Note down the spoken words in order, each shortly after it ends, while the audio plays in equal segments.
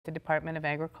the Department of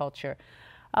Agriculture.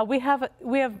 We have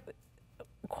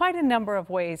quite a number of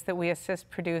ways that we assist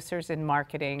producers in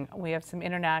marketing. We have some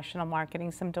international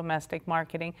marketing, some domestic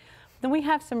marketing. Then we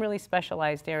have some really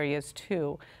specialized areas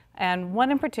too. And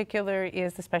one in particular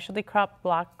is the Specialty Crop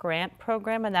Block Grant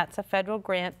Program, and that's a federal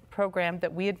grant program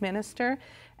that we administer.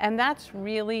 And that's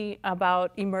really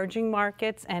about emerging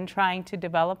markets and trying to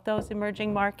develop those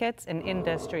emerging markets and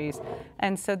industries.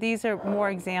 And so these are more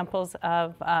examples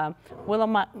of Willow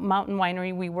Mountain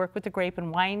Winery. We work with the Grape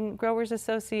and Wine Growers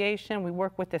Association. We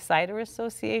work with the Cider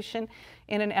Association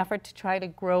in an effort to try to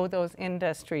grow those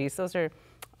industries. Those are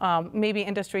maybe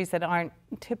industries that aren't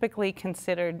typically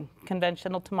considered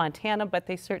conventional to Montana, but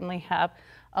they certainly have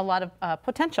a lot of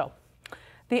potential.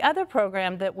 The other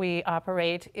program that we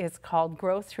operate is called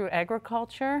Growth Through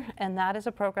Agriculture, and that is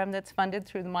a program that's funded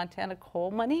through the Montana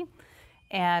Coal Money,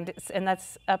 and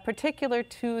that's particular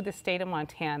to the state of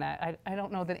Montana. I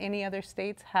don't know that any other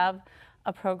states have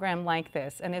a program like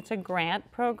this, and it's a grant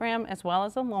program as well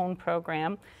as a loan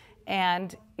program,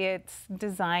 and it's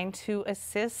designed to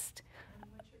assist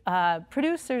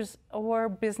producers or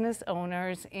business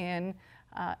owners in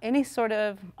any sort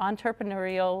of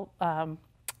entrepreneurial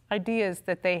ideas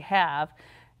that they have,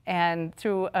 and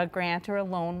through a grant or a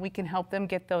loan we can help them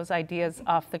get those ideas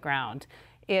off the ground.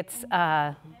 It's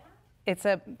a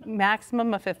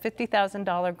maximum of a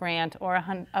 $50,000 grant or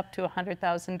up to a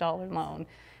 $100,000 loan,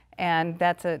 and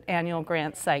that's an annual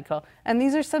grant cycle. And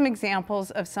these are some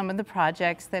examples of some of the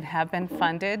projects that have been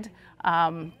funded.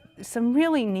 Some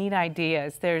really neat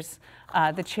ideas. There's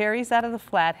the cherries out of the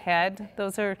Flathead.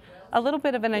 Those are a little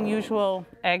bit of an unusual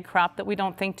egg crop that we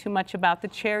don't think too much about. The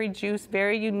cherry juice,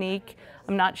 very unique.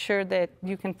 I'm not sure that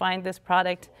you can find this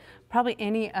product probably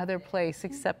any other place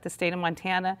except the state of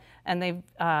Montana, and they've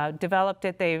developed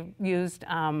it. They've used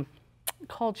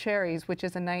culled cherries, which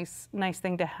is a nice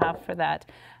thing to have for that.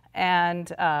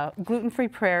 And Gluten-Free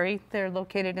Prairie, they're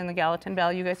located in the Gallatin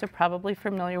Valley. You guys are probably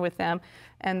familiar with them,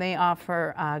 and they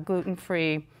offer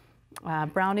gluten-free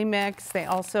brownie mix. They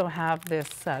also have this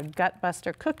Gut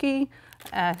Buster cookie,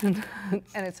 and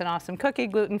it's an awesome cookie,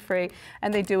 gluten-free,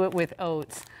 and they do it with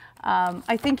oats.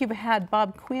 I think you've had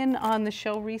Bob Quinn on the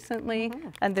show recently,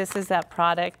 and this is that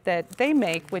product that they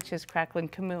make, which is Cracklin'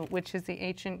 Kamut, which is the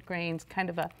ancient grains, kind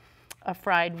of a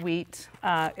fried wheat,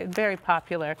 very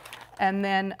popular. And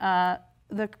then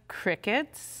the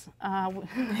crickets,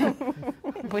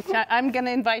 which I'm going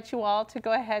to invite you all to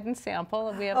go ahead and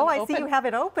sample. We have I see you have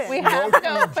it open. We have it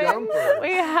open.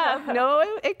 We have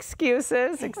no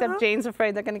excuses, except Jane's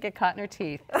afraid they're going to get caught in her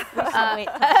teeth. Wait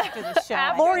after the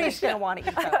show. Lori's going to want to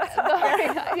eat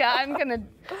those. Yeah,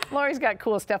 Lori's got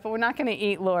cool stuff, but we're not going to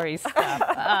eat Lori's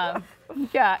stuff.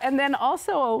 Yeah, and then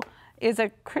also is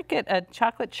a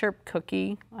chocolate chirp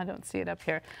cookie. I don't see it up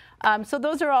here. So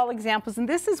those are all examples, and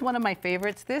this is one of my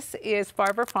favorites. This is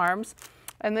Farver Farms,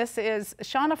 and this is,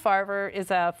 Shauna Farver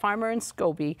is a farmer in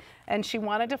Scobie, and she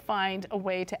wanted to find a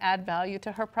way to add value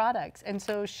to her products. And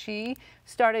so she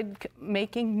started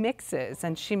making mixes,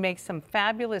 and she makes some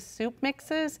fabulous soup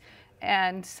mixes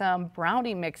and some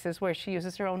brownie mixes where she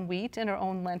uses her own wheat and her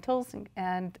own lentils,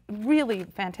 and really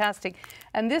fantastic.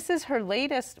 And this is her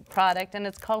latest product, and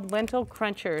it's called Lentil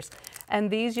Crunchers.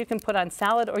 And these you can put on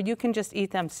salad or you can just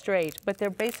eat them straight, but they're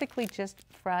basically just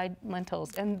fried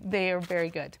lentils, and they are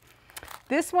very good.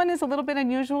 This one is a little bit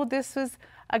unusual. This was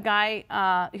a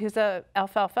guy who's a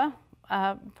alfalfa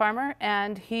farmer,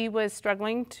 and he was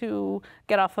struggling to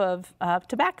get off of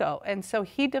tobacco, and so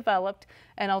he developed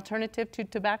an alternative to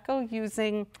tobacco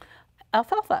using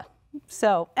alfalfa.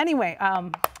 So anyway,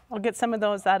 I'll get some of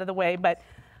those out of the way, but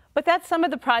that's some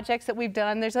of the projects that we've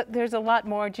done. There's a lot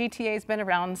more. GTA has been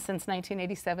around since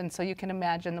 1987, so you can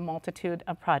imagine the multitude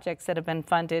of projects that have been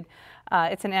funded.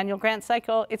 It's an annual grant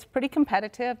cycle. It's pretty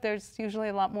competitive. There's usually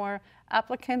a lot more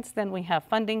applicants than we have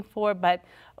funding for, but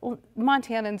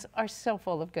Montanans are so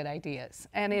full of good ideas,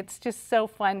 and it's just so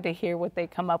fun to hear what they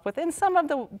come up with. And some of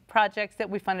the projects that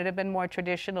we funded have been more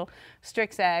traditional.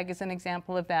 Strix Ag is an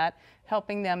example of that,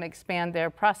 helping them expand their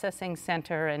processing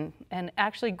center, and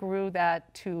actually grew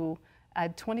that to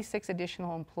 26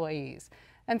 additional employees.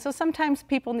 And so sometimes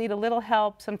people need a little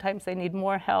help, sometimes they need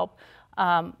more help,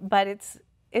 but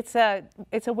it's a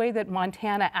way that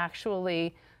Montana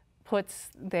actually puts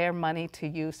their money to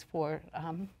use for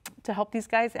to help these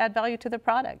guys add value to their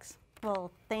products.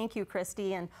 Well, thank you,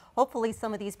 Christy, and hopefully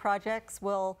some of these projects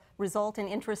will result in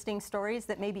interesting stories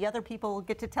that maybe other people will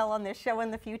get to tell on this show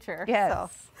in the future.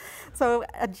 Yes. So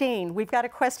Jane, we've got a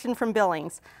question from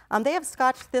Billings. They have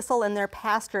Scotch thistle in their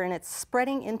pasture, and it's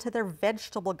spreading into their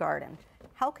vegetable garden.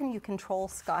 How can you control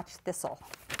Scotch thistle?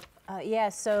 Yeah,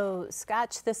 so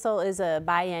Scotch thistle is a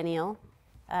biennial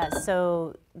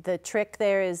So the trick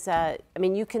there is, I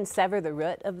mean, you can sever the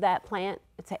root of that plant.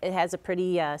 It has a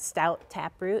pretty stout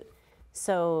taproot.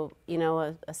 So, you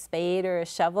know, a spade or a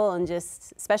shovel, and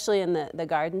just, especially in the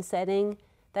garden setting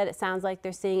that it sounds like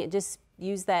they're seeing it, just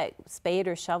use that spade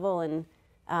or shovel and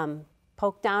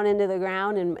poke down into the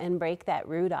ground and break that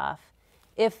root off.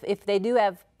 If they do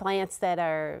have plants that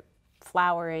are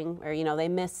flowering, or, you know, they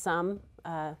miss some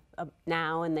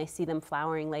now and they see them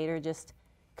flowering later, just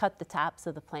cut the tops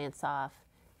of the plants off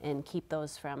and keep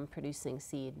those from producing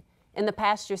seed. In the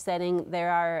pasture setting,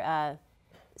 there are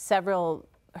several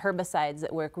herbicides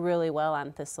that work really well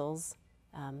on thistles,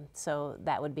 so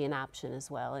that would be an option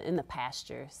as well in the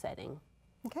pasture setting.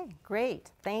 Okay,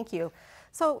 great, thank you.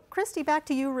 So Christy, back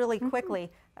to you really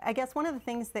quickly. I guess one of the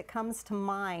things that comes to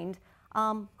mind,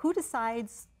 who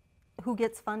decides who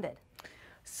gets funded?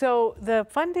 So the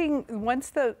funding,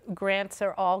 once the grants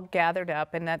are all gathered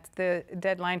up, and that's the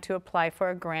deadline to apply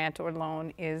for a grant or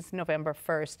loan is November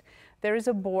 1st, there is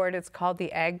a board, it's called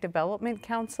the Ag Development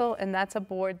Council, and that's a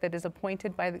board that is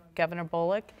appointed by Governor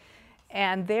Bullock,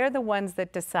 and they're the ones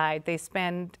that decide. They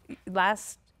spend,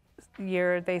 last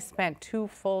year they spent 2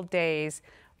 full days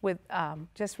with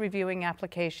just reviewing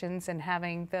applications and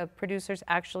having the producers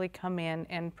actually come in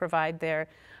and provide their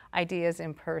ideas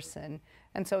in person.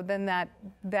 And so then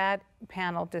that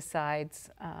panel decides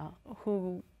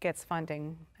who gets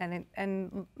funding.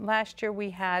 And last year we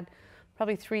had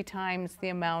probably 3 times the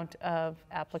amount of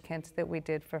applicants that we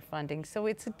did for funding. So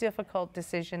it's a difficult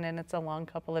decision, and it's a long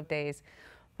couple of days.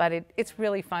 But it's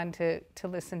really fun to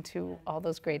listen to all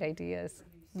those great ideas.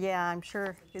 Yeah, I'm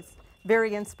sure it's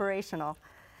very inspirational.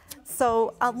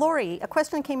 So Lori, a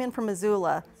question came in from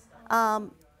Missoula.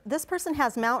 This person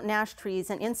has mountain ash trees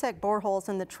and insect boreholes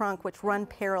in the trunk which run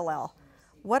parallel.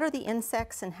 What are the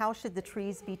insects and how should the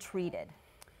trees be treated?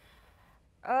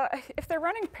 If they're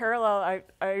running parallel,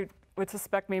 I would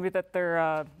suspect maybe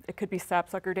that it could be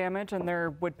sapsucker damage, and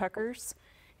they're woodpeckers,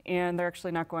 and they're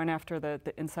actually not going after the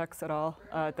insects at all.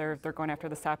 They're going after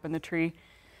the sap in the tree.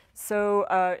 So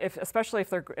especially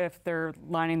if they're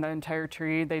lining the entire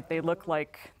tree, they look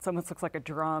like, it almost looks like a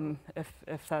drum,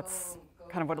 if that's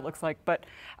kind of what it looks like. But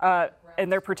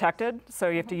and they're protected, so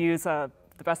you have to use the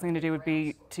best thing to do would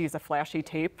be to use a flashy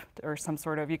tape or some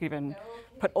sort of, you could even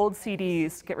put old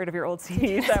CDs, get rid of your old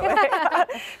CDs that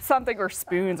way, something, or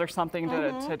spoons or something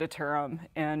to deter them.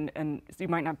 And you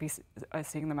might not be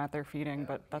seeing them out there feeding,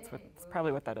 but that's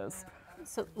probably what that is.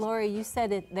 So Lori, you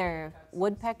said they're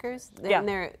woodpeckers, Yeah. and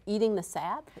they're eating the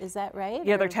sap, is that right?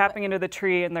 Yeah, they're Or tapping into the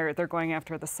tree and they're going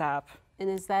after the sap. And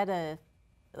is that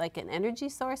like an energy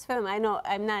source for them? I know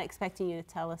I'm not expecting you to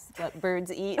tell us what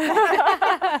birds eat.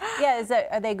 Yeah,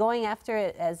 are they going after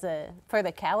it for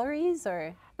the calories,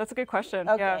 or? That's a good question.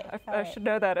 Okay, Yeah, I should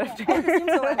know that. I would assume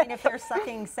so. I mean, if they're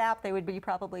sucking sap, they would be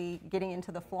probably getting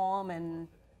into the phloem and...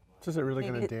 So is it really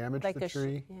going to damage like the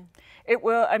tree? Yeah. It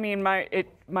will. I mean,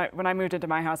 when I moved into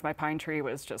my house, my pine tree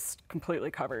was just completely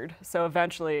covered. So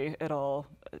eventually, it'll,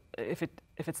 if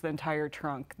it's the entire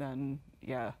trunk, then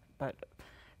yeah. But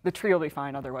the tree will be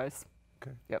fine otherwise.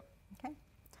 Okay. Yep. Okay.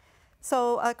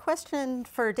 So a question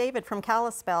for David from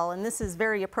Kalispell, and this is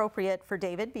very appropriate for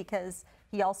David because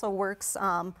he also works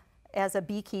as a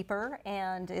beekeeper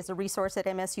and is a resource at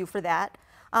MSU for that.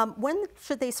 When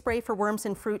should they spray for worms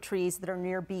in fruit trees that are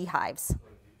near beehives?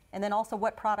 And then also,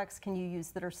 what products can you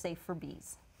use that are safe for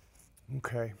bees?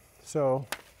 Okay. So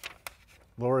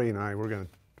Lori and I,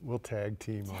 we'll tag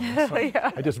team on this.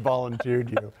 Yeah. I just volunteered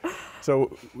you.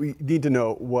 So we need to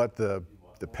know what the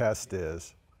pest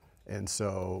is. And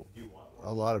so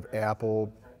a lot of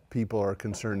apple people are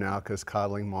concerned now because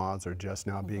codling moths are just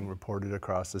now being reported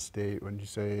across the state. When you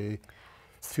say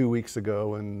 2 weeks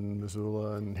ago in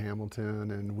Missoula and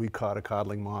Hamilton, and we caught a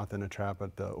codling moth in a trap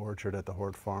at the orchard at the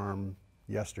Hort Farm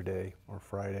yesterday or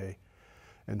Friday.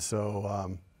 And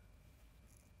so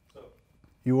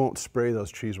you won't spray those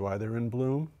trees while they're in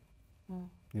bloom,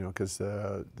 you know, because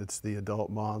it's the adult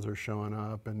moths are showing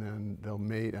up, and then they'll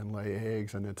mate and lay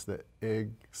eggs, and it's the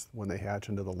eggs when they hatch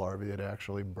into the larvae that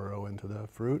actually burrow into the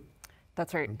fruit.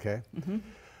 That's right. Okay.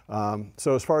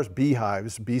 So as far as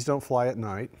beehives, bees don't fly at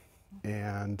night.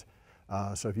 And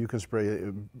so if you can spray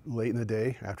it late in the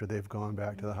day after they've gone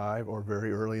back to the hive, or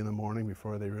very early in the morning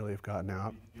before they really have gotten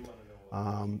out.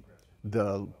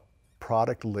 The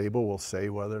product label will say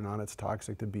whether or not it's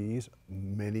toxic to bees.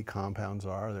 Many compounds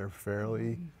are. They're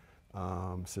fairly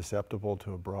susceptible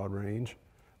to a broad range.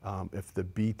 If the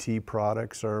BT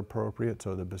products are appropriate,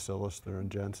 so the Bacillus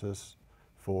thuringiensis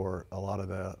for a lot of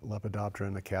the Lepidoptera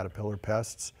and the caterpillar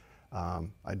pests,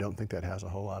 I don't think that has a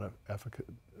whole lot of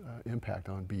impact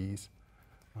on bees.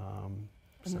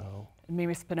 So And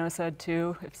maybe spinosad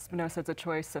too, if spinosad's a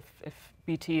choice, if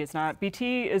BT is not.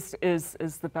 BT is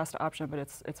the best option, but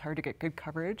it's hard to get good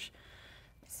coverage.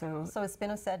 So is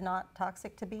spinosad not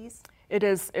toxic to bees? it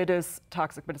is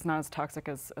toxic, but it's not as toxic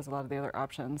as a lot of the other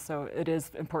options. So it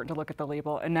is important to look at the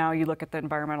label. And now you look at the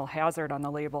environmental hazard on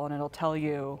the label, and it'll tell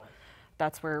you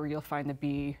that's where you'll find the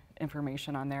bee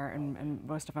information on there, and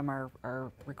most of them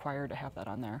are required to have that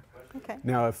on there. Okay.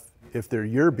 now, if they're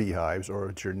your beehives or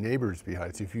it's your neighbor's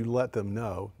beehives, if you let them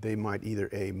know, they might either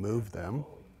A, move them,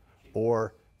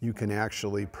 or you can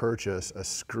actually purchase a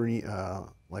screen,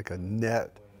 like a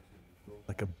net,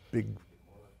 like a big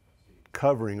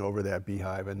covering over that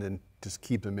beehive, and then just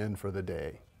keep them in for the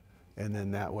day. And then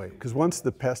that way, because once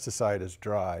the pesticide is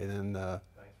dry, then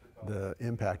the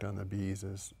impact on the bees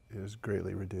is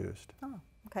greatly reduced. Oh,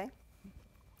 okay.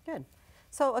 Good.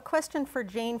 So a question for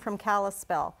Jane from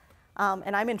Kalispell,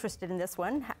 and I'm interested in this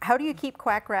one. How do you keep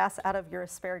quackgrass out of your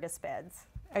asparagus beds?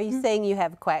 Are you saying you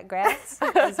have quackgrass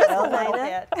as well, A little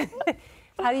Nina? bit.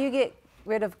 How do you get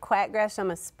rid of quackgrass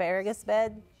from asparagus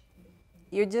bed?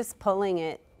 You're just pulling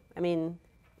it. I mean,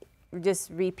 just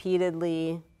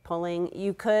repeatedly pulling.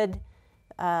 You could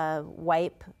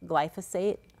wipe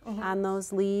glyphosate on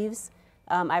those leaves.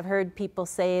 I've heard people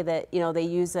say that, you know, they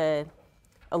use a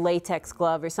latex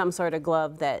glove or some sort of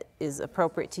glove that is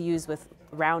appropriate to use with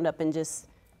Roundup and just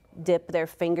dip their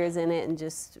fingers in it and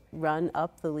just run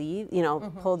up the leaf, you know,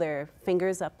 pull their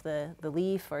fingers up the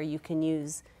leaf, or you can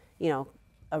use, you know,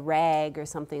 a rag or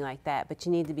something like that. But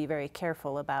you need to be very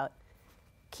careful about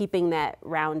keeping that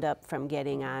Roundup from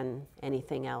getting on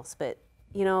anything else. But,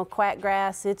 you know,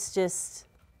 quackgrass, it's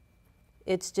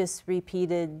just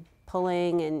repeated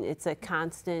pulling, and it's a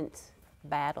constant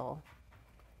battle.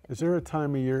 Is there a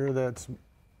time of year that's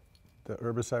the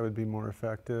herbicide would be more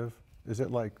effective? Is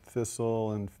it like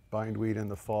thistle and bindweed in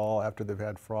the fall after they've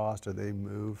had frost, or they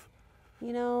move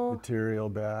You know, material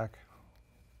back?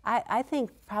 I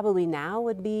think probably now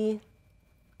would be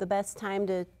the best time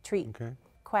to treat Okay.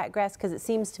 quackgrass, because it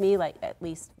seems to me like, at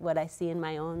least what I see in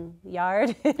my own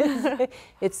yard,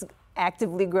 it's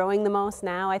actively growing the most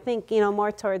now. I think, you know,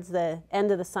 more towards the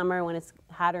end of the summer when it's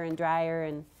hotter and drier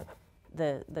and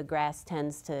the grass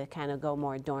tends to kind of go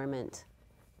more dormant.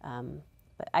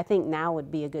 But I think now would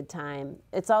be a good time.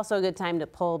 It's also a good time to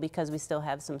pull because we still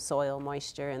have some soil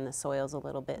moisture and the soil's a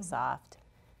little bit soft.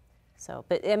 So,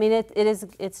 but I mean,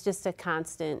 it's just a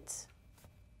constant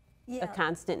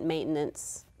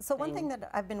maintenance. So one thing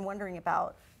that I've been wondering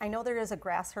about, I know there is a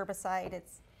grass herbicide.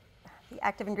 It's the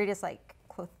active ingredient is like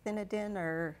clothinidin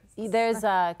or There's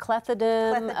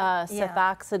clethodim, yeah.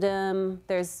 sethoxidum.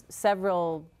 There's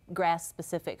several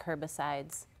grass-specific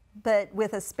herbicides. but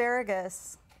with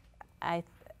asparagus, I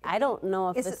don't know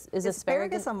if is this is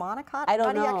asparagus. a monocot? I don't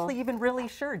How do you know. actually even really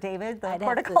sure, David, the I'd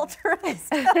have to-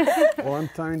 horticulturist? Well, I'm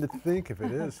trying to think if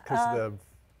it is, because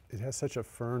it has such a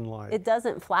fern-like. It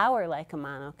doesn't flower like a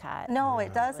monocot. No,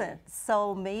 it doesn't.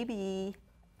 So maybe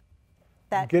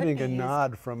that I'm getting could a be used.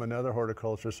 nod from another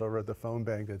horticulturist over at the phone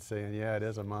bank that's saying, yeah, it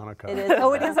is a monocot. It is.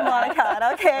 Oh, it is a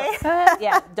monocot. Okay.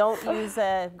 Yeah, don't use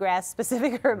a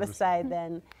grass-specific herbicide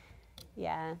then.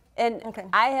 Yeah, and Okay.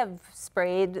 I have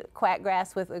sprayed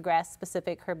quackgrass with a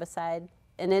grass-specific herbicide,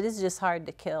 and it is just hard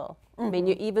to kill. I mean,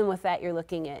 even with that, you're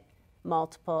looking at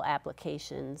multiple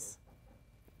applications.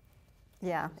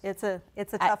 Yeah, it's a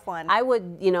tough one. I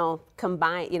would, you know,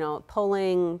 combine, you know,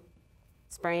 pulling,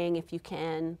 spraying if you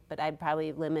can, but I'd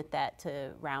probably limit that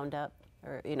to Roundup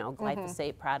or, you know,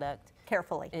 glyphosate product.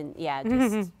 Carefully. And yeah,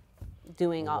 just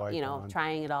doing all, Wipe you know, on.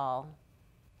 trying it all.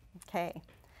 Okay.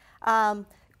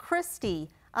 Christy,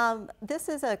 this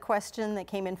is a question that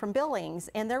came in from Billings,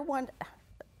 and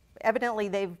evidently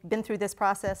they've been through this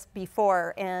process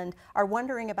before and are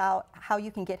wondering about how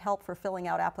you can get help for filling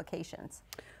out applications.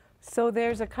 So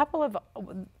there's a couple of,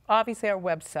 obviously our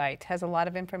website has a lot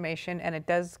of information, and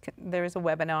there is a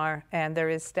webinar and there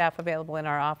is staff available in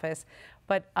our office.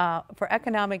 But for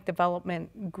economic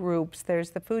development groups, there's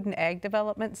the Food and Ag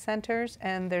Development Centers,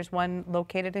 and there's one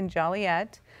located in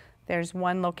Joliet. There's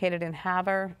one located in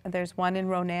Havre, there's one in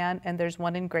Ronan, and there's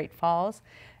one in Great Falls.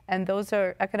 And those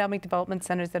are economic development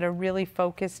centers that are really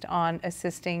focused on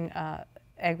assisting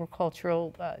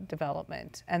agricultural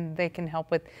development, and they can help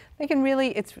with,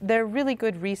 they're a really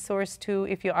good resource too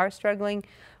if you are struggling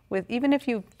with, even if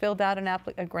you filled out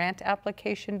a grant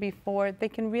application before, they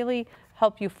can really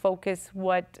help you focus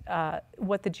what the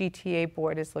GTA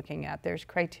board is looking at. There's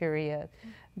criteria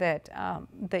that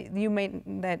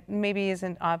maybe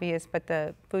isn't obvious, but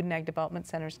the Food and Ag Development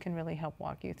Centers can really help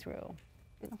walk you through.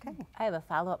 Okay. I have a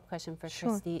follow-up question for Sure.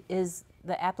 Christy. Is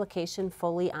the application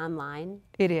fully online?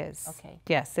 It is. Okay.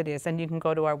 Yes, it is. And you can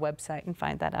go to our website and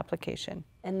find that application.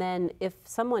 And then if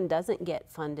someone doesn't get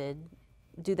funded,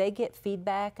 do they get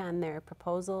feedback on their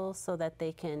proposal so that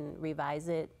they can revise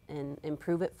it and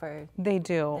improve it for They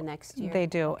do. the next year? They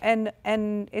do.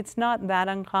 And it's not that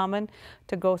uncommon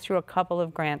to go through a couple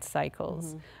of grant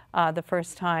cycles. The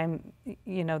first time,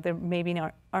 you know, they maybe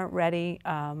aren't ready,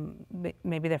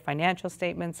 maybe their financial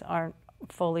statements aren't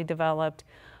fully developed,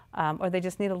 or they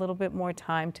just need a little bit more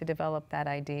time to develop that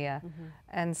idea.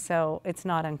 And so it's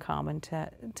not uncommon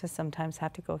to sometimes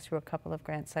have to go through a couple of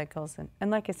grant cycles.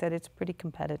 And like I said, it's pretty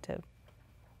competitive.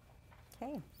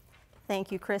 Okay.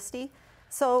 Thank you, Christy.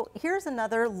 So here's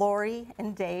another Lori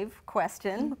and Dave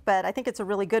question, but I think it's a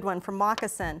really good one from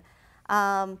Moccasin.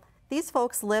 These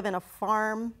folks live in a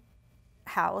farm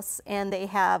house and they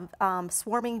have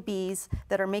swarming bees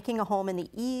that are making a home in the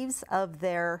eaves of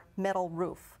their metal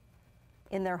roof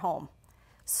in their home.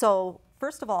 So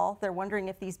first of all, they're wondering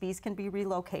if these bees can be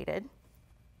relocated.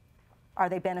 Are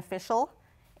they beneficial?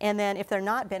 And then if they're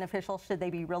not beneficial, should they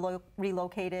be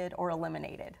relocated or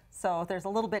eliminated? So there's a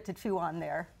little bit to chew on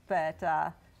there, but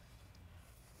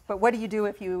what do you do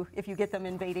if you get them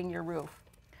invading your roof?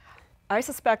 I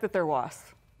suspect that they're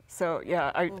wasps. So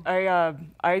yeah,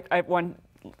 I one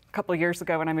couple of years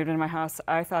ago when I moved into my house,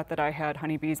 I thought that I had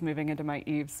honeybees moving into my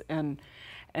eaves, and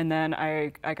then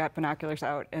I got binoculars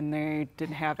out and they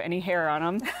didn't have any hair on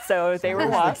them, so they were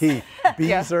wasps. Key.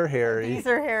 Bees are hairy. Bees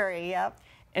are hairy, yep.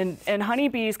 And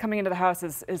honeybees coming into the house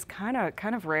is kind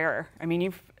of rare. I mean,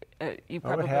 you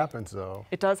probably. It happens though.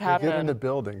 It does They get happen. into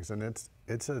buildings and it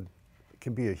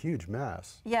can be a huge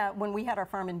mess. Yeah, when we had our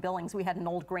farm in Billings, we had an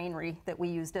old granary that we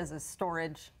used as a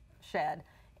storage shed,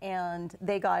 and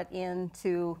they got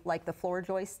into like the floor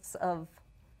joists of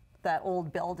that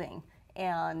old building,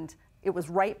 and it was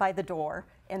right by the door,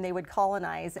 and they would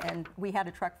colonize, and we had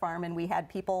a truck farm, and we had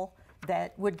people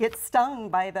that would get stung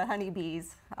by the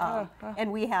honeybees,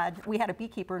 and we had a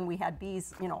beekeeper, and we had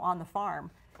bees, you know, on the farm,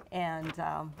 and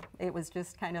it was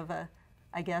just kind of a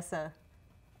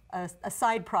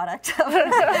side product of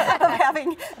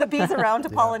having the bees around to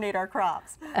pollinate our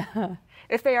crops.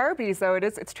 If they are bees, though,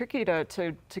 it's tricky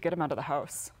to get them out of the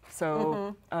house.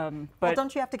 So, Well, but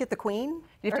don't you have to get the queen?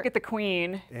 you have to get the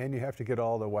queen. And you have to get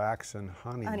all the wax and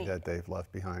honey that they've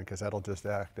left behind, because that'll just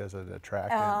act as an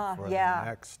attractant for yeah. the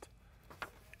next.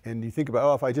 And you think about,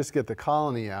 oh, if I just get the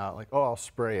colony out, like, oh, I'll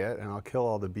spray it and I'll kill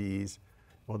all the bees.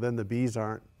 Well, then the bees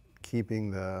aren't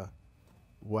keeping the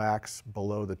wax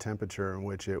below the temperature in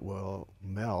which it will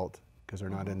melt, because they're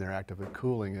not in there actively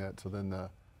cooling it. So then the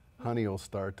honey will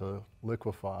start to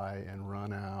liquefy and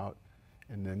run out,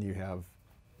 and then you have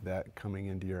that coming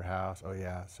into your house. Oh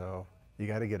yeah, so you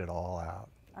got to get it all out.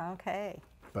 Okay.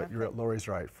 But Lori's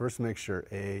right. First, make sure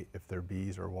if they're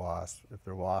bees or wasps. If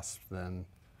they're wasps, then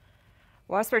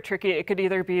Wasps are tricky. It could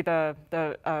either be the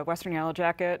Western yellow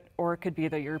jacket, or it could be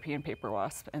the European paper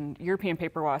wasp. And European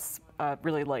paper wasps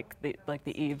really like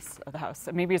the eaves of the house.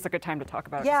 So maybe it's a good time to talk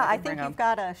about it. Yeah, so I can think bring you've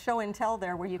got a show and tell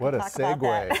there where you what can a talk about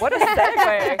that. segue. What a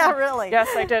segue! Yeah, really. Yes,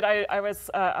 I did. I was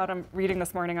out reading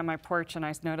this morning on my porch, and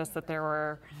I noticed that there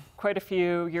were quite a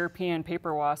few European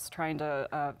paper wasps trying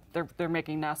to. They're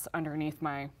making nests underneath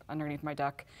my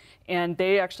deck, and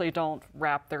they actually don't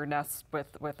wrap their nests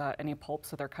with any pulp,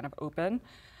 so they're kind of open.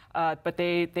 But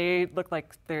they look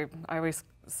like I always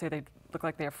say they look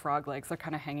like they have frog legs. They're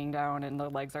kind of hanging down, and the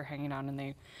legs are hanging down,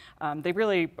 and they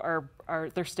really are.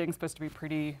 Their sting's supposed to be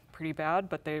pretty bad,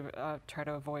 but they try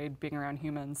to avoid being around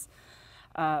humans.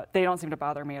 They don't seem to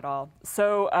bother me at all.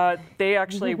 So they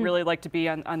actually really like to be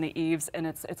on the eaves, and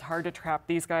it's hard to trap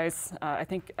these guys. I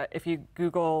think if you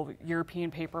Google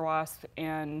European paper wasp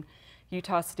and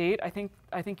Utah State, I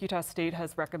think Utah State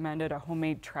has recommended a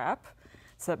homemade trap.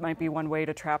 So that might be one way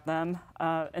to trap them.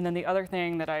 And then the other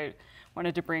thing that I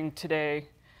wanted to bring today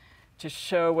to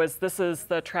show was this is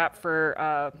the trap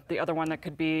for the other one that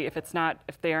could be,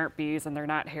 if they aren't bees and they're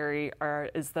not hairy,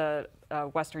 is the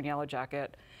Western yellow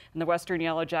jacket. And the Western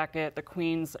yellow jacket, the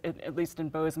queens, at least in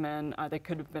Bozeman, they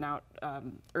could have been out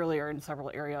earlier in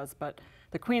several areas, but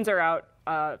the queens are out,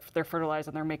 they're fertilized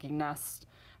and they're making nests,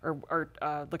 or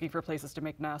looking for places to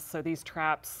make nests. So these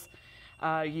traps,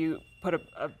 you put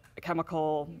a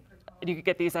chemical, and you could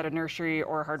get these at a nursery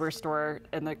or a hardware store,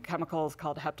 and the chemical is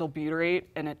called heptylbutyrate,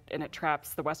 and it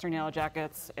traps the Western yellow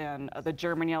jackets and the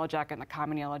German yellow jacket and the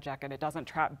common yellow jacket. It doesn't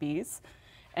trap bees,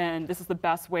 and this is the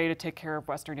best way to take care of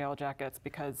Western yellow jackets,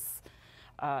 because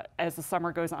as the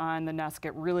summer goes on, the nests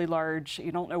get really large.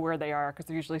 You don't know where they are because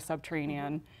they're usually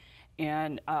subterranean,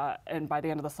 And by the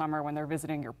end of the summer, when they're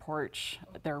visiting your porch,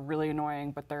 they're really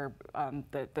annoying, but they're,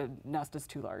 the nest is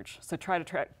too large. So try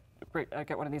to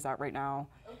get one of these out right now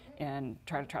and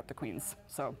try to trap the queens.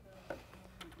 So,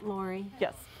 Lori?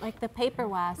 yes. Like the paper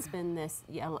wasp and this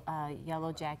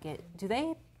yellow jacket, do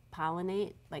they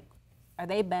pollinate? Like, are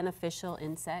they beneficial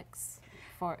insects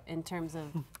in terms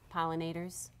of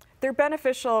pollinators? They're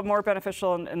beneficial, more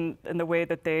beneficial in the way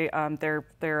that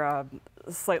they're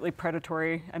slightly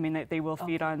predatory. I mean, they will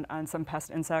feed on some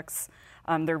pest insects.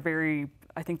 They're very,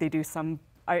 I think they do some.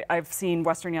 I've seen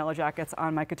western yellow jackets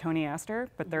on my cotoneaster,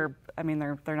 but they're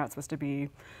not supposed to be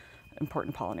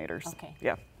important pollinators. Okay.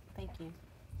 Yeah. Thank you.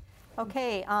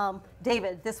 Okay,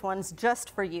 David, this one's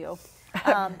just for you.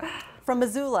 From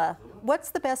Missoula, what's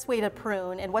the best way to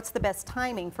prune, and what's the best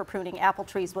timing for pruning apple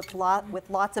trees with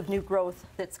lots of new growth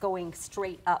that's going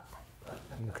straight up?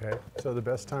 Okay, so the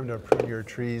best time to prune your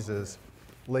trees is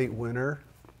late winter,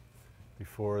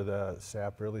 before the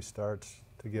sap really starts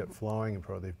to get flowing and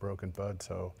probably they've broken bud.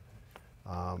 So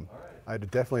I'd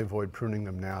definitely avoid pruning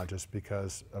them now just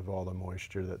because of all the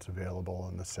moisture that's available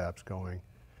and the sap's going.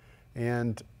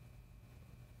 And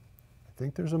I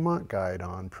think there's a Mont guide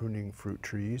on pruning fruit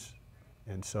trees.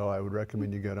 And so I would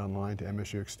recommend you get online to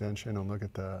MSU Extension and look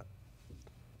at the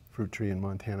Fruit Tree in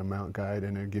Montana Mount Guide,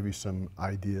 and it'll give you some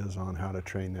ideas on how to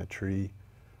train that tree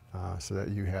so that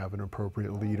you have an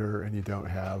appropriate leader and you don't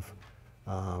have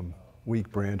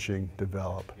weak branching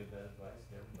develop.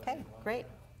 Okay, great.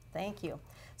 Thank you.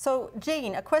 So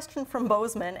Jane, a question from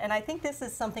Bozeman, and I think this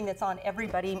is something that's on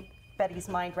everybody's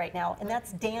mind right now, and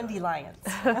that's dandelions.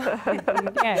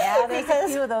 Yeah, there's a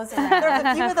few of those in There's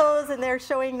a few of those, and they're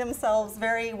showing themselves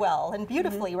very well and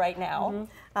beautifully right now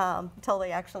until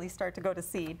they actually start to go to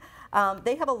seed.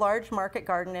 They have a large market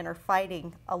garden and are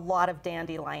fighting a lot of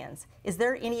dandelions. Is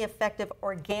there any effective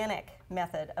organic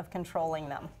method of controlling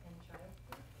them?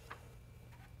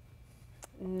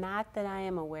 Not that I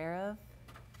am aware of.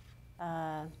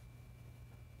 I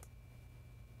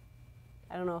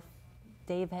don't know if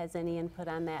Dave has any input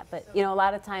on that, but a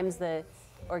lot of times the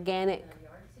organic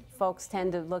folks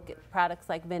tend to look at products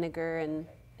like vinegar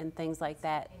and things like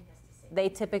that. They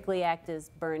typically act as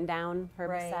burn down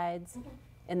herbicides,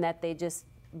 in that they just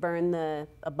burn the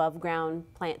above ground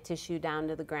plant tissue down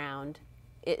to the ground.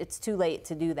 It's too late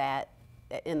to do that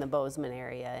in the Bozeman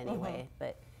area anyway,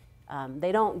 but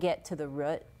they don't get to the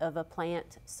root of a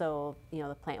plant, so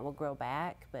the plant will grow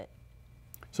back. But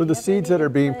So the seeds that are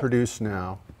being produced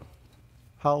now,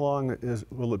 how long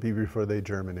will it be before they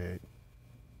germinate?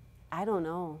 I don't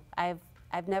know.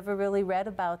 I've never really read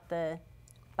about the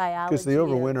biology. Because they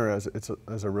overwinter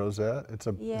as a rosette. Is it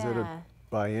a Yeah.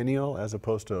 biennial as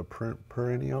opposed to a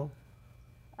perennial?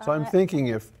 So I'm thinking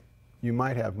if you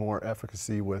might have more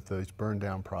efficacy with these burn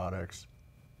down products,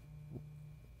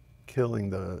 killing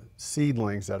the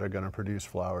seedlings that are going to produce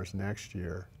flowers next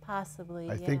year. Possibly.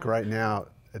 I think right now,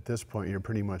 at this point, you're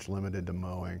pretty much limited to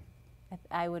mowing.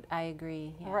 I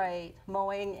agree. Yeah. Right,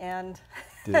 mowing and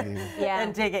Digging. Yeah.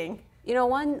 and digging.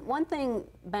 One thing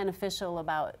beneficial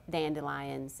about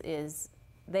dandelions is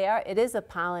it is a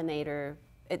pollinator.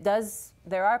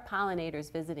 There are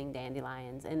pollinators visiting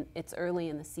dandelions, and it's early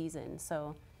in the season,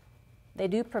 so they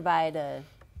do provide a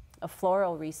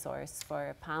floral resource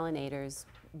for pollinators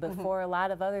before a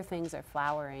lot of other things are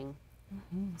flowering.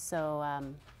 So,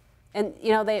 and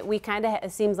we kind of,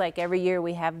 it seems like every year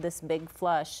we have this big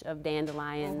flush of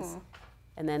dandelions,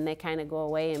 and then they kind of go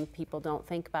away and people don't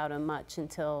think about them much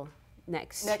until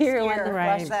next year when the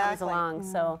flush comes along.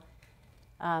 So,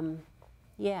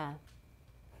 yeah.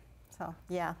 So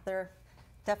yeah, there are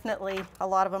definitely a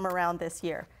lot of them around this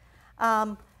year.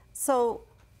 So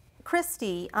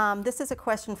Christy, this is a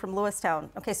question from Lewistown.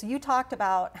 Okay, so you talked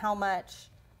about how much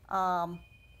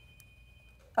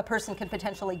a person can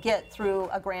potentially get through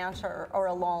a grant or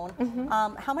a loan.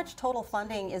 How much total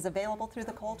funding is available through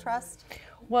the Cole Trust?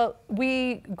 Well,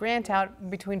 we grant out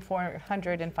between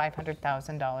 $400,000 and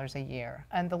 $500,000 a year,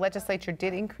 and the legislature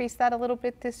did increase that a little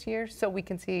bit this year, so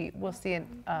we'll see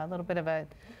a little bit of an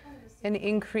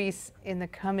increase in the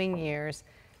coming years.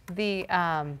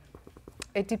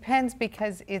 It depends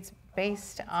because it's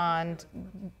based on,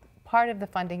 part of the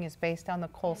funding is based on the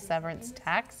coal severance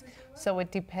tax, so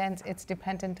it's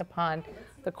dependent upon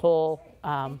the coal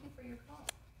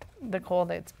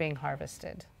that's being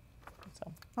harvested.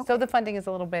 So the funding is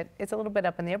a little bit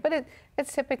up in the air, but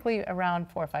it's typically around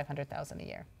 $400,000 or $500,000 a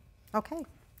year. Okay.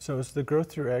 So is the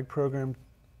Growth Through Ag program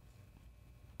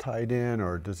tied in,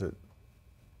 or does it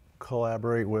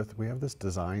collaborate with, we have this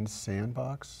Design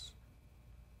Sandbox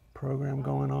program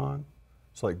going on?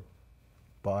 It's like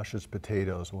Bosch's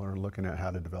potatoes, we're looking at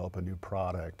how to develop a new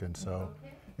product, and so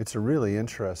it's a really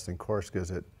interesting course because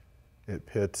it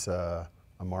pits a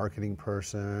marketing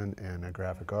person and a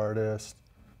graphic artist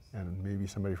and maybe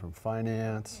somebody from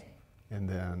finance, and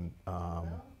then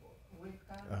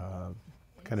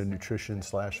kind of nutrition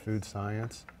 / food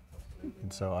science.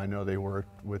 And so I know they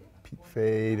worked with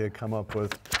Faye to come up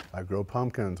with, I grow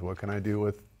pumpkins, what can I do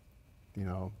with, you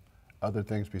know, other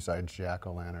things besides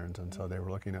jack-o'-lanterns? And so they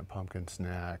were looking at pumpkin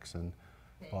snacks, and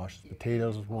Bosch's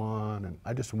potatoes was one, and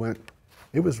I just went,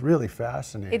 it was really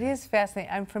fascinating. It is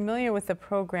fascinating. I'm familiar with the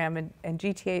program, and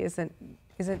GTA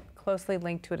isn't closely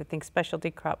linked to it. I think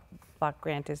Specialty Crop Block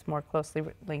Grant is more closely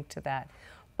linked to that.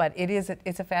 But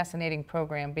it's a fascinating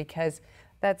program because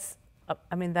that's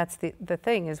the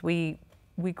thing is we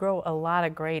grow a lot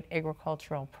of great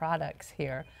agricultural products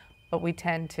here, but we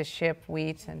tend to ship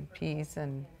wheat and peas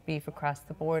and beef across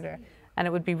the border. And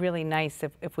it would be really nice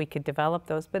if we could develop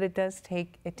those, but it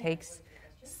takes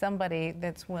somebody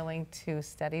that's willing to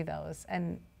study those.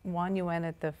 And Wan Yuen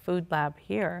at the Food Lab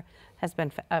here has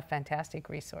been a fantastic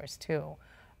resource too.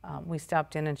 We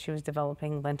stopped in and she was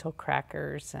developing lentil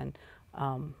crackers and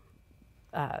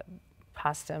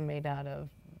pasta made out of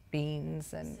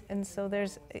beans, and so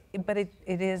but it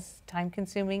is time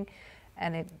consuming,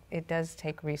 and it does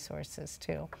take resources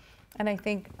too. And I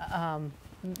think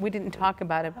we didn't talk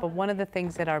about it, but one of the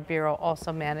things that our Bureau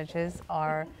also manages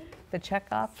are the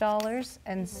checkoff dollars.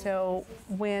 And so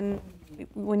when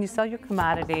you sell your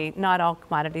commodity, not all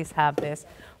commodities have this,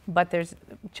 but there's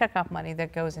checkoff money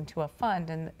that goes into a fund,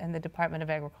 and the Department of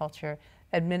Agriculture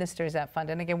administers that fund.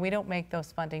 And again, we don't make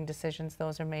those funding decisions.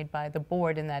 Those are made by the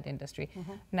board in that industry.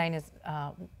 Nina's,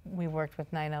 we worked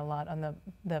with Nina a lot on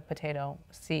the potato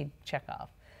seed checkoff.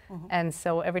 And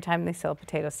so every time they sell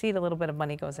potato seed, a little bit of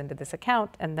money goes into this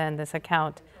account, and then this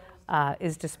account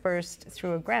is dispersed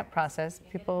through a grant process.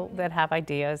 People that have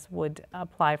ideas would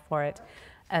apply for it,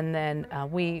 and then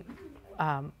we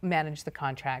manage the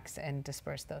contracts and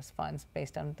disperse those funds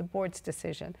based on the board's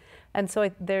decision. And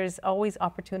so there's always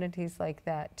opportunities like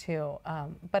that too.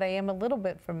 But I am a little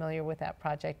bit familiar with that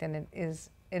project, and it is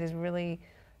really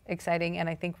exciting, and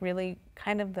I think really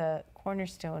kind of the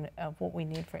cornerstone of what we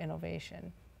need for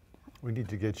innovation. We need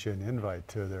to get you an invite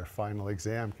to their final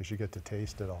exam because you get to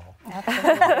taste it all.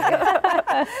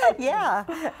 Yeah,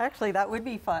 actually that would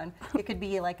be fun. It could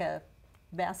be like a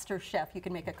master chef. You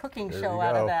can make a cooking There show you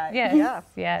out of go. that. Yes, Yeah.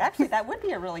 yes. Actually, that would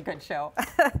be a really good show.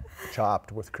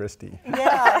 Chopped with Christy.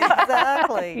 Yeah,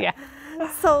 exactly. Yeah.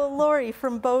 So Lori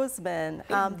from Bozeman,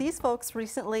 these folks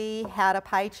recently had a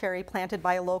pie cherry planted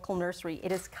by a local nursery.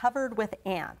 It is covered with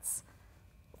ants.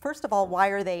 First of all, why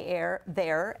are they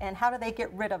there, and how do they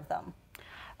get rid of them?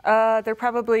 They're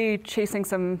probably chasing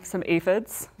some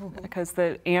aphids, because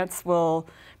the ants will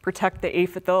protect the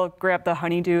aphid. They'll grab the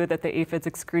honeydew that the aphids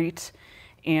excrete,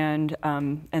 and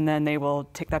then they will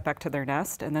take that back to their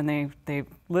nest, and then they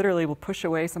literally will push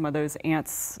away some of those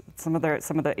ants, some of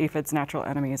the aphids' natural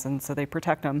enemies, and so they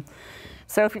protect them.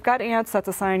 So if you've got ants, that's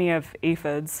a sign you have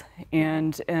aphids,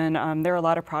 and there are a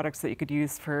lot of products that you could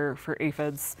use for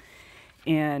aphids.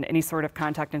 And any sort of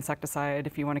contact insecticide.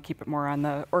 If you want to keep it more on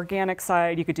the organic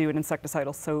side, you could do an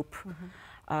insecticidal soap.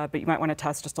 But you might want to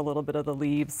test just a little bit of the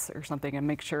leaves or something and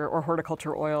make sure, or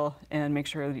horticulture oil, and make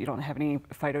sure that you don't have any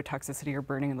phytotoxicity or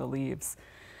burning in the leaves.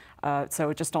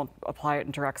 So just don't apply it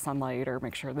in direct sunlight, or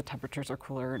make sure the temperatures are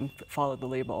cooler, and follow the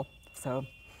label. So.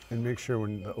 And make sure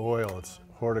when the oil, it's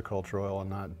horticulture oil and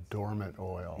not dormant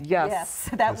oil.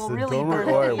 Yes. That will The really dormant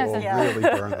burn oil the leaves. will Yeah. really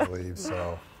burn the leaves.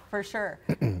 So. For sure.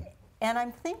 And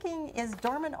I'm thinking, is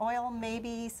dormant oil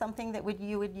maybe something that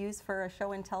you would use for a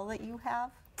show and tell that you have?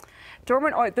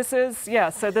 Dormant oil, that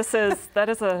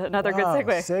is another good Wow,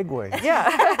 segue. segue.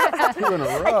 Yeah. 2 in a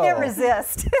row. I can't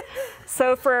resist.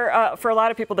 So for a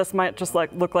lot of people, this might just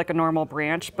look like a normal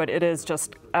branch, but it is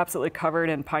just absolutely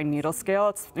covered in pine needle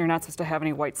scale. You're not supposed to have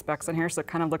any white specks in here, so it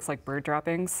kind of looks like bird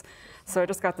droppings. So I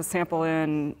just got the sample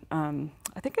in.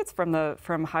 I think it's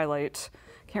from Highlight.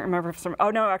 Can't remember if it's from, oh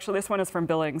no, actually this one is from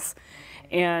Billings,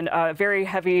 and very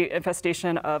heavy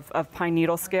infestation of pine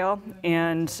needle scale,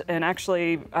 and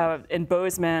actually in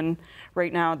Bozeman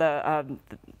right now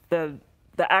the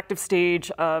active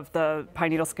stage of the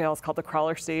pine needle scale is called the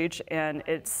crawler stage, and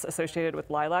it's associated with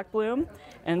lilac bloom,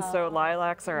 and so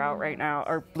lilacs are out right now,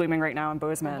 are blooming right now in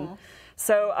Bozeman.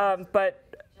 So,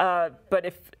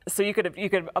 you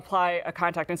could apply a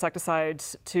contact insecticide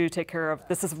to take care of.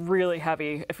 This is really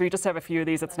heavy. If we just have a few of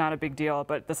these, it's not a big deal.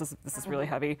 But this is really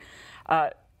heavy.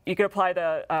 You could apply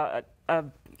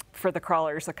for the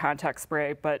crawlers a contact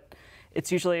spray, but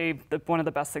it's usually one of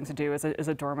the best things to do is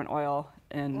a dormant oil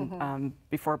in,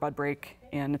 before bud break,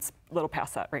 and it's a little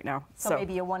past that right now. So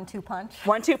maybe a 1-2 punch?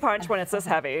 1-2 punch when it's this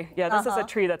heavy. Yeah, this is a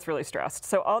tree that's really stressed.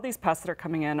 So all these pests that are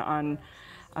coming in on,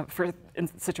 in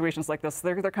situations like this,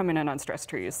 they're coming in on stressed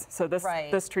trees. So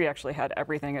this tree actually had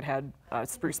everything. It had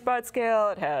spruce bud scale,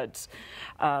 it had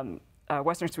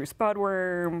western spruce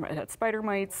budworm, it had spider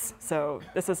mites. So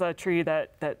this is a tree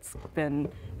that's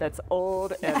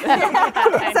old and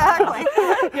Exactly.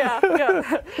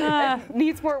 it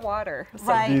needs more water. So.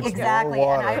 Right, Needs more exactly.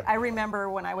 water. And I remember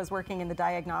when I was working in the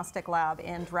diagnostic lab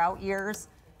in drought years,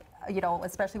 you know,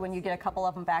 especially when you get a couple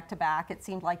of them back to back, it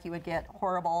seemed like you would get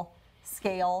horrible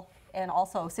scale and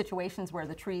also situations where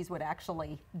the trees would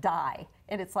actually die.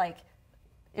 And it's like,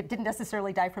 it didn't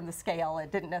necessarily die from the scale, it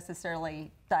didn't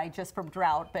necessarily die just from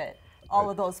drought, but all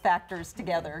of those factors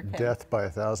together. Death by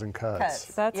 1,000 cuts.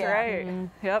 That's right.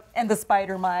 Yep. And the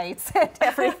spider mites and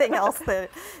everything else that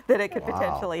it could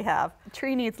potentially have.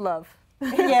 Tree needs love.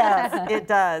 Yes, it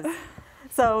does.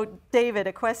 So, David,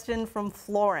 a question from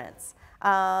Florence.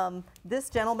 This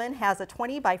gentleman has a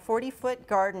 20 by 40 foot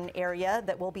garden area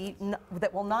that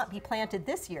will not be planted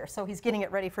this year, so he's getting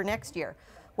it ready for next year.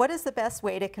 What is the best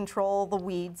way to control the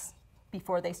weeds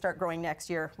before they start growing next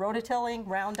year? Rototilling,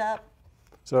 Roundup?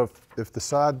 So if the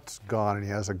sod's gone and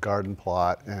he has a garden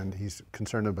plot and he's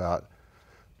concerned about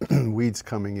weeds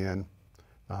coming in,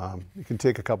 you can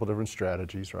take a couple different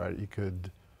strategies, right? You could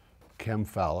chem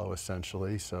fallow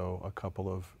essentially, so a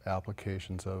couple of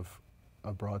applications of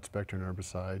a broad spectrum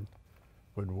herbicide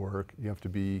would work. You have to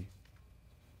be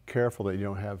careful that you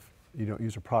don't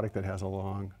use a product that has a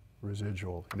long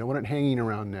residual. You don't want it hanging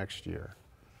around next year.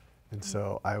 And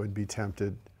so I would be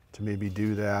tempted to maybe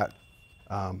do that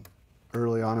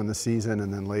early on in the season,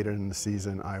 and then later in the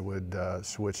season I would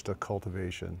switch to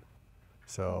cultivation.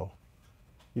 So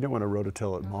you don't want to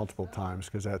rototill it multiple times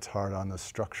because that's hard on the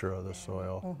structure of the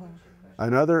soil.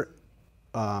 Another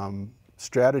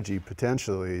strategy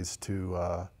potentially is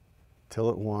to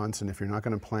till it once, and if you're not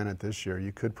going to plant it this year,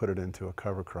 you could put it into a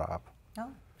cover crop. Oh,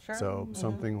 sure. So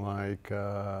something like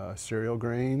cereal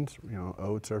grains,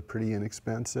 oats are pretty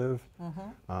inexpensive.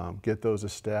 Get those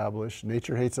established.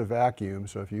 Nature hates a vacuum,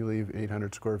 so if you leave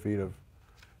 800 square feet of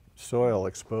soil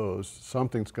exposed,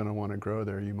 something's going to want to grow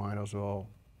there. You might as well,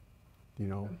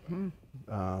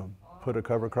 put a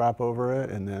cover crop over it,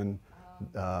 and then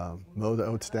mow the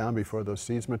oats down before those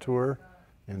seeds mature,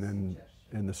 and then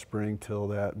in the spring till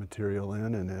that material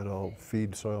in, and it'll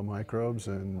feed soil microbes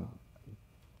and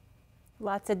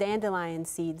Lots of dandelion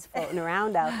seeds floating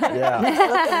around out there.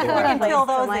 yeah. Until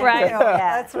those Right.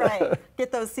 That's right.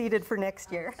 Get those seeded for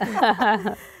next year.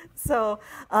 So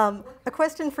a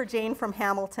question for Jane from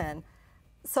Hamilton.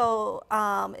 So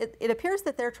it appears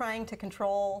that they're trying to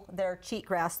control their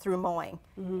cheatgrass through mowing.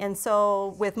 And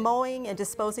so with mowing and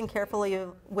disposing carefully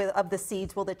of the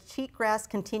seeds, will the cheatgrass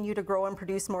continue to grow and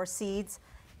produce more seeds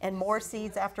and more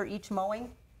seeds after each mowing?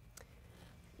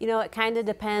 You know, it kind of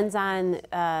depends on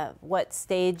what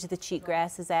stage the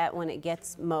cheatgrass is at when it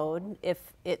gets mowed. If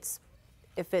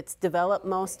it's developed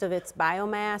most of its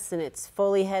biomass and it's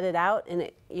fully headed out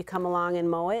and you come along and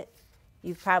mow it,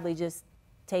 you've probably just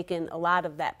taken a lot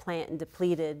of that plant and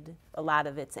depleted a lot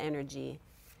of its energy.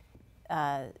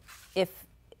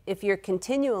 If you're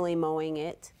continually mowing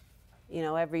it,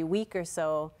 every week or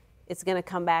so, it's going to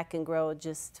come back and grow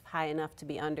just high enough to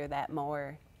be under that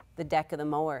mower, the deck of the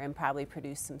mower, and probably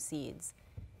produce some seeds.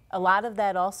 A lot of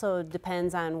that also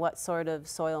depends on what sort of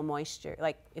soil moisture,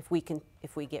 like if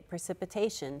we get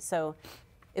precipitation. So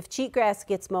if cheatgrass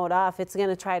gets mowed off, it's going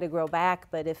to try to grow back,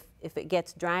 but if it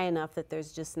gets dry enough that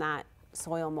there's just not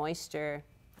soil moisture,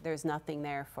 there's nothing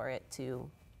there for it to,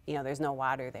 there's no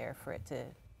water there for it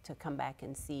to come back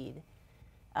and seed.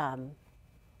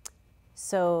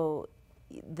 So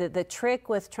the trick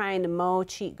with trying to mow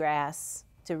cheatgrass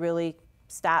to really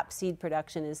stop seed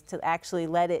production is to actually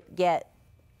let it get,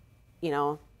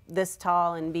 this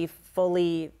tall and be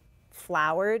fully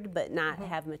flowered but not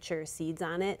have mature seeds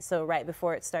on it. So right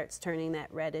before it starts turning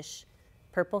that reddish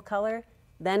purple color,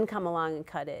 then come along and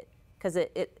cut it, because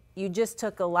you just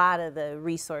took a lot of the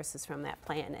resources from that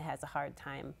plant and it has a hard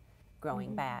time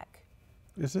growing back.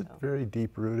 Is it very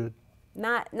deep rooted?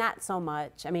 Not so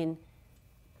much. I mean,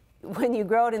 when you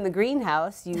grow it in the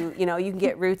greenhouse, you can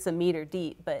get roots a meter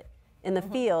deep, but in the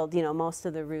field, most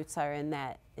of the roots are in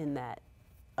that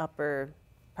upper,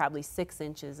 probably 6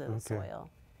 inches of the soil.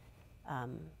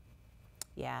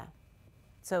 Yeah.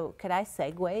 So could I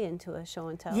segue into a show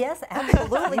and tell? Yes,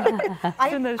 absolutely. I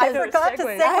forgot to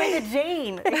segue to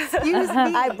Jane. Excuse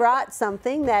me. I brought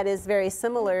something that is very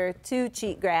similar to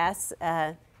cheatgrass.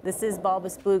 This is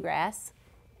bulbous bluegrass,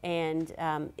 And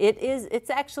it's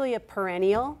actually a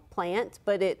perennial plant,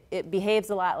 but it behaves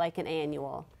a lot like an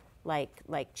annual, like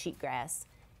cheatgrass.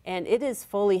 And it is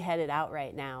fully headed out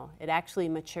right now. It actually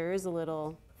matures a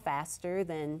little faster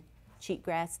than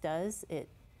cheatgrass does.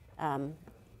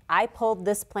 I pulled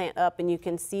this plant up, and you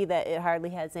can see that it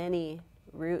hardly has any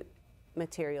root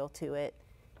material to it.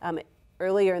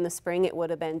 Earlier in the spring, it would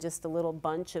have been just a little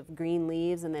bunch of green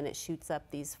leaves, and then it shoots up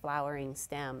these flowering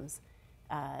stems.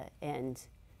 And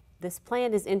this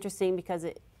plant is interesting because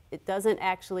it doesn't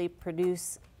actually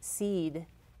produce seed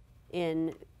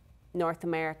in North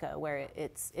America, where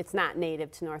it's not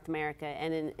native to North America.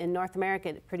 And in North America,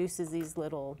 it produces these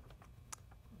little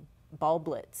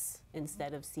bulblets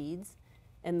instead of seeds.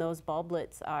 And those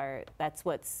bulblets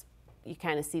you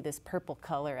kind of see this purple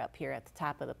color up here at the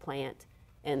top of the plant.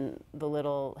 And the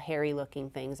little hairy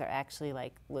looking things are actually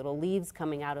like little leaves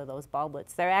coming out of those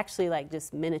bulblets. They're actually like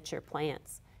just miniature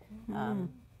plants.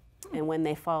 And when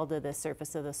they fall to the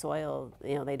surface of the soil,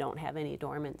 they don't have any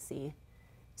dormancy.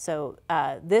 So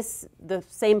the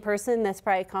same person that's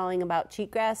probably calling about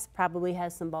cheatgrass probably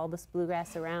has some bulbous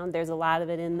bluegrass around. There's a lot of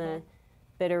it in the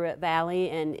Bitterroot Valley,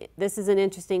 and this is an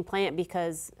interesting plant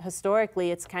because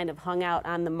historically it's kind of hung out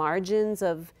on the margins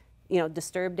of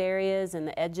disturbed areas and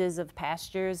the edges of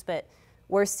pastures, but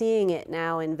we're seeing it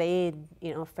now invade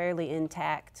fairly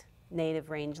intact native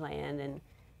rangeland and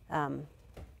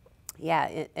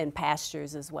and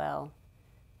pastures as well.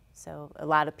 So a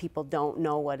lot of people don't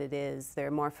know what it is.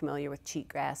 They're more familiar with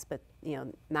cheatgrass, but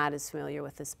not as familiar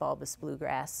with this bulbous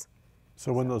bluegrass.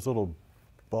 So when those little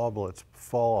bulblets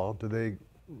fall, do they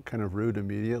kind of root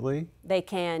immediately? They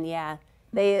can, yeah.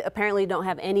 They apparently don't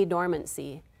have any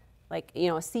dormancy. Like,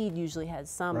 a seed usually has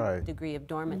some degree of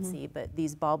dormancy, but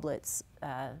these bulblets,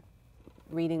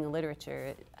 reading the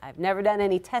literature, I've never done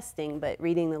any testing, but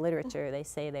reading the literature, they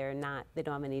say they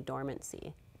don't have any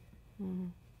dormancy.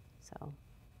 So.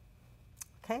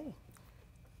 Okay.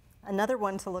 Another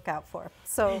one to look out for.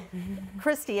 So,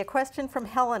 Christy, a question from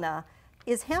Helena.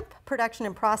 Is hemp production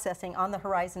and processing on the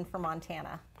horizon for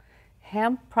Montana?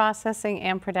 Hemp processing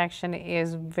and production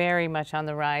is very much on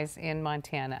the rise in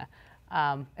Montana.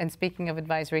 And speaking of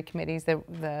advisory committees,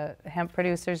 the hemp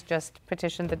producers just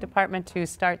petitioned the department to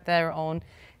start their own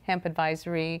hemp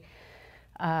advisory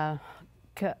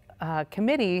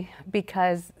committee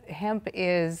because hemp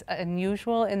is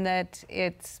unusual in that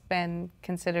it's been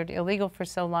considered illegal for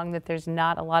so long that there's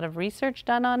not a lot of research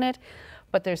done on it,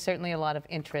 but there's certainly a lot of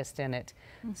interest in it.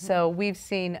 So we've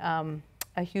seen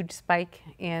a huge spike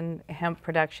in hemp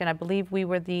production. I believe we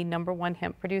were the #1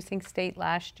 hemp producing state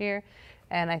last year,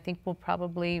 and I think we'll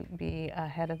probably be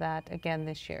ahead of that again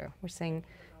this year. We're seeing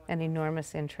an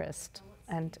enormous interest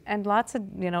and lots of,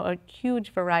 a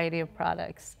huge variety of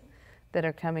products that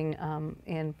are coming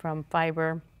in, from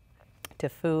fiber to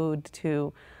food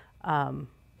to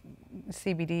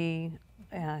CBD,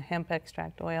 hemp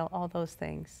extract oil, all those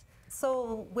things.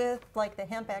 So with like the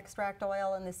hemp extract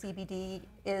oil and the CBD,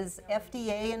 is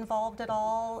FDA involved at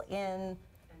all in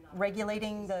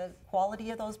regulating the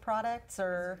quality of those products,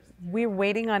 or? We're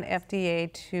waiting on FDA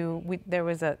there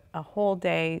was a whole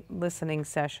day listening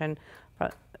session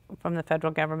from the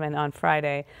federal government on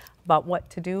Friday about what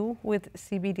to do with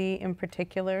CBD in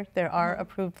particular. There are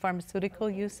approved pharmaceutical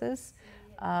uses,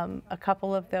 a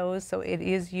couple of those, so it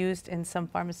is used in some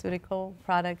pharmaceutical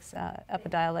products,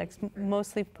 Epidiolex,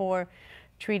 mostly for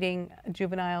treating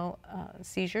juvenile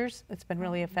seizures. It's been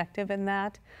really effective in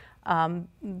that.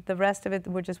 The rest of it,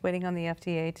 we're just waiting on the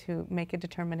FDA to make a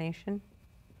determination.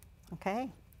 Okay.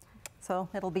 So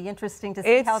it'll be interesting to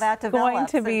see how that develops.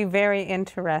 It's going to be very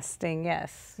interesting,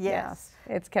 yes. Yes.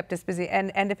 It's kept us busy.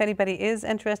 And if anybody is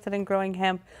interested in growing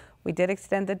hemp, we did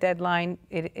extend the deadline.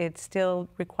 It still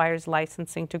requires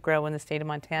licensing to grow in the state of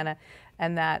Montana,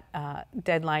 and that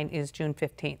deadline is June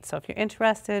 15th. So if you're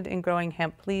interested in growing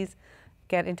hemp, please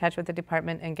get in touch with the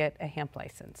department and get a hemp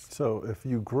license. So if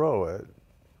you grow it,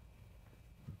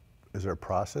 is there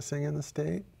processing in the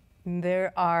state?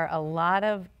 There are a lot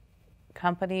of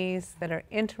companies that are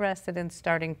interested in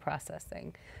starting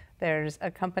processing. There's a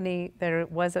company,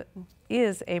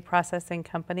 is a processing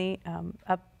company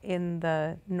up in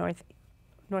the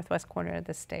northwest corner of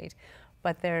the state,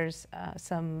 but there's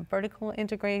some vertical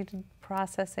integrated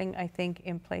processing, I think,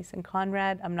 in place in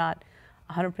Conrad. I'm not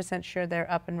 100% sure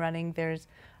they're up and running. There's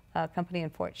a company in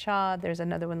Fort Shaw. There's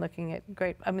another one looking at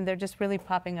they're just really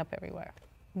popping up everywhere,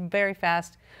 very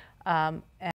fast.